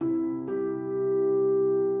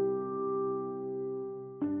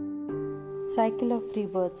Cycle of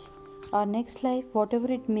rebirths. Our next life,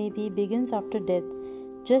 whatever it may be, begins after death.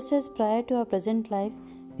 Just as prior to our present life,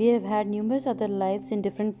 we have had numerous other lives in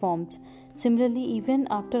different forms. Similarly, even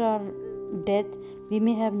after our death, we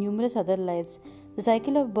may have numerous other lives. The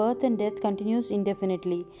cycle of birth and death continues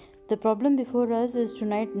indefinitely. The problem before us is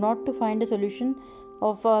tonight not to find a solution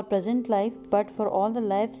of our present life, but for all the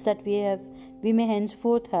lives that we may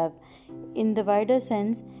henceforth have. In the wider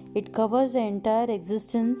sense, it covers the entire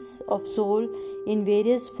existence of soul in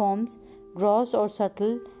various forms, gross or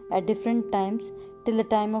subtle, at different times, till the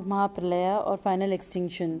time of Mahapralaya or final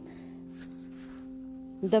extinction.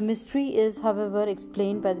 The mystery is, however,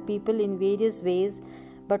 explained by the people in various ways,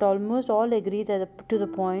 but almost all agree to the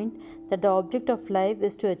point that the object of life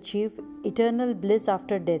is to achieve eternal bliss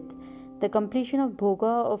after death. The completion of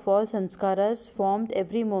bhoga of all samskaras formed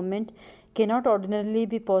every moment cannot ordinarily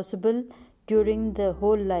be possible during the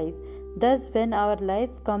whole life. Thus, when our life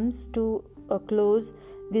comes to a close,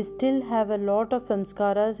 we still have a lot of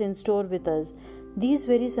samskaras in store with us. These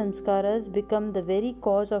very samskaras become the very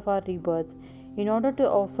cause of our rebirth, in order to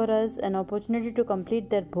offer us an opportunity to complete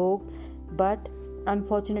their bhog, but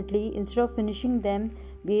unfortunately, instead of finishing them,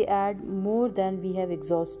 we add more than we have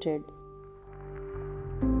exhausted.